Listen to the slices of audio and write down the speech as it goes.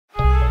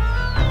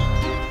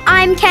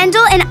I'm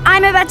Kendall, and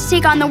I'm about to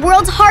take on the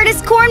world's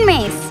hardest corn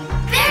maze.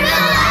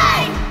 Bearville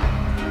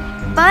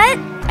Alive! But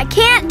I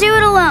can't do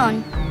it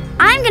alone.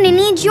 I'm gonna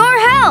need your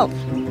help.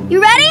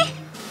 You ready?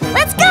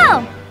 Let's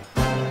go!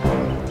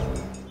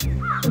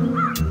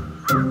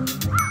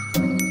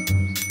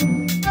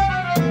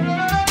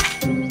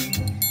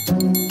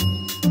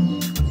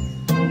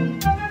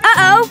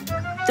 Uh-oh.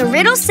 The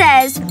riddle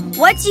says,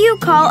 what do you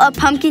call a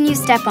pumpkin you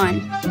step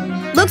on?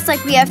 Looks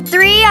like we have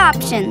 3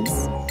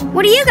 options.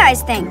 What do you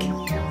guys think?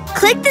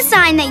 Click the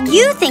sign that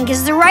you think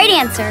is the right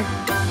answer.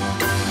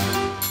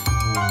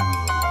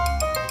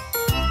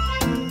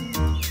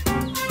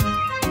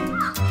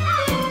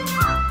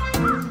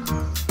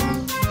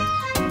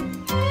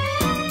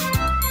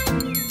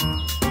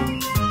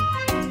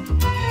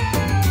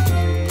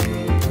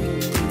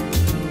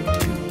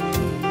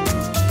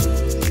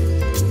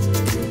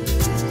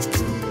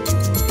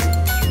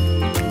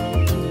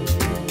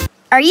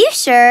 Are you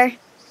sure?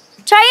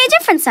 Try a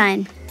different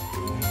sign.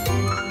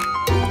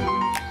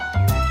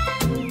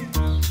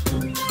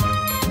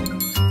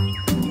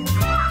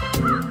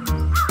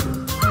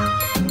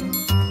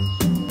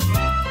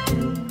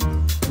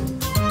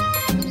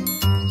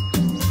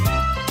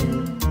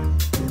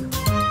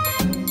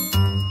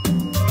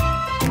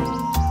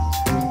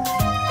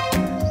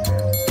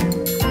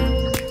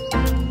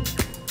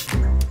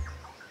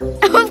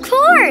 Of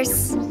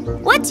course!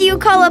 What do you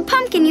call a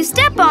pumpkin you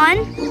step on?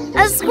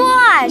 A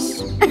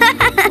squash!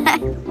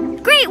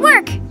 Great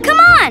work! Come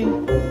on!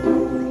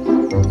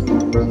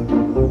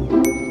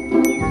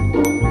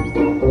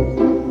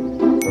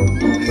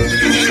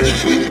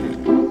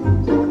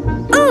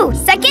 Ooh,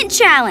 second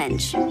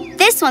challenge.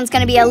 This one's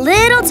gonna be a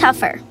little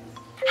tougher.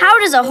 How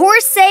does a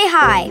horse say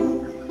hi?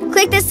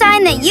 Click the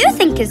sign that you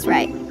think is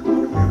right.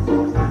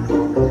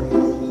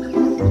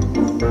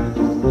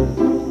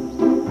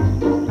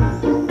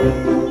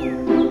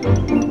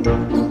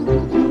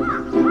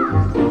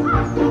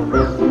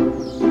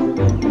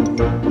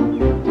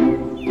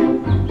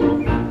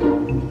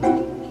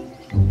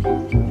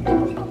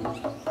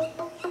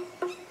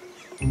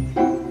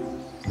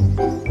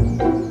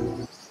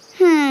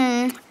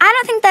 I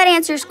don't think that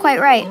answer's quite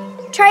right.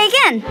 Try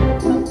again.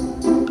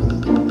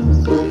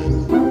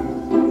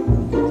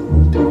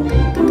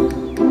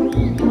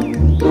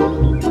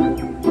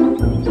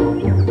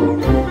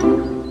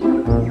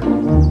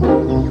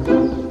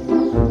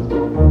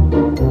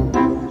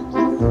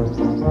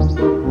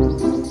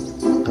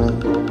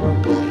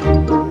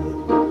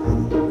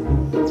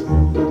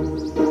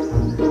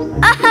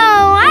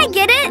 Oh, I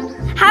get it.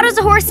 How does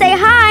a horse say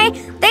hi?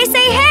 They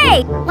say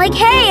hey, like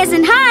hey as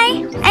in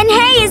hi, and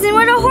hay isn't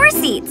what a horse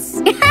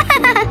eats.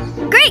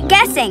 Great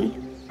guessing.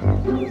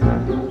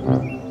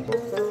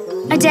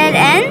 A dead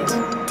end?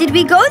 Did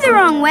we go the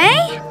wrong way?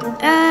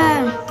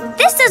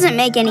 This doesn't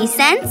make any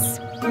sense.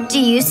 Do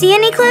you see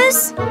any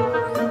clues?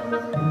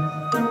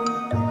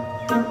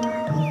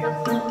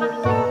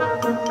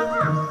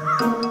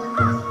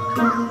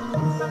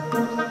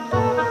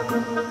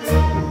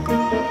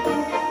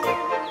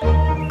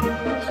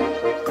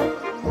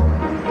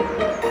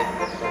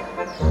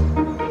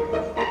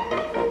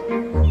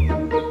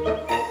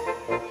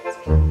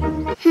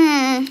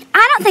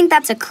 I don't think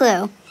that's a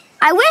clue.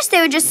 I wish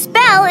they would just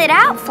spell it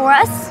out for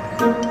us.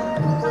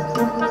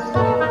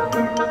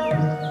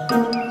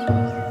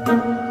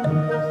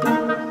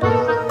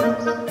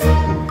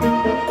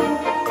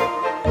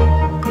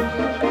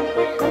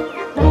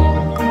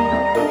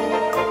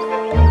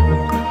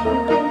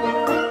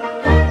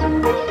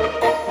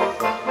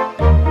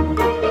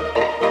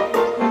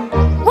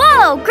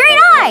 Whoa, great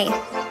eye!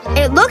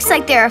 It looks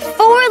like there are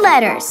 4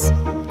 letters.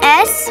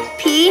 S,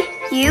 P,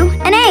 U,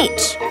 and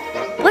H.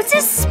 What's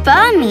a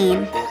spa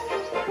mean?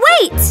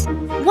 Wait!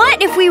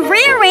 What if we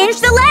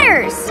rearrange the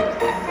letters?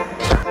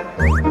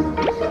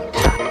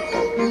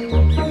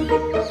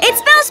 It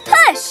spells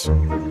push!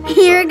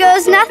 Here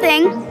goes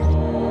nothing.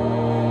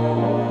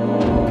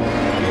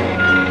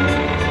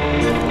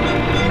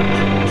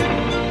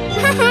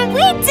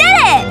 We did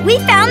it! We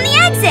found the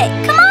exit!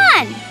 Come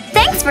on!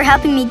 Thanks for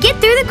helping me get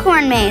through the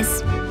corn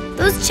maze.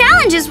 Those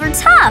challenges were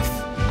tough.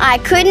 I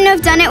couldn't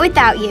have done it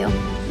without you.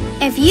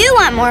 If you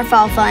want more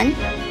fall fun,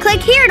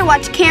 click here to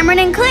watch Cameron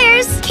and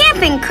Claire's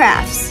Camping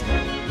Crafts.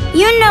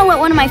 You know what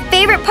one of my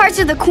favorite parts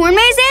of the corn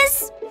maze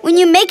is? When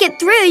you make it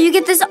through, you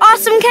get this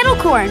awesome kettle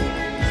corn.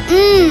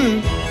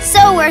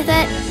 So worth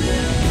it.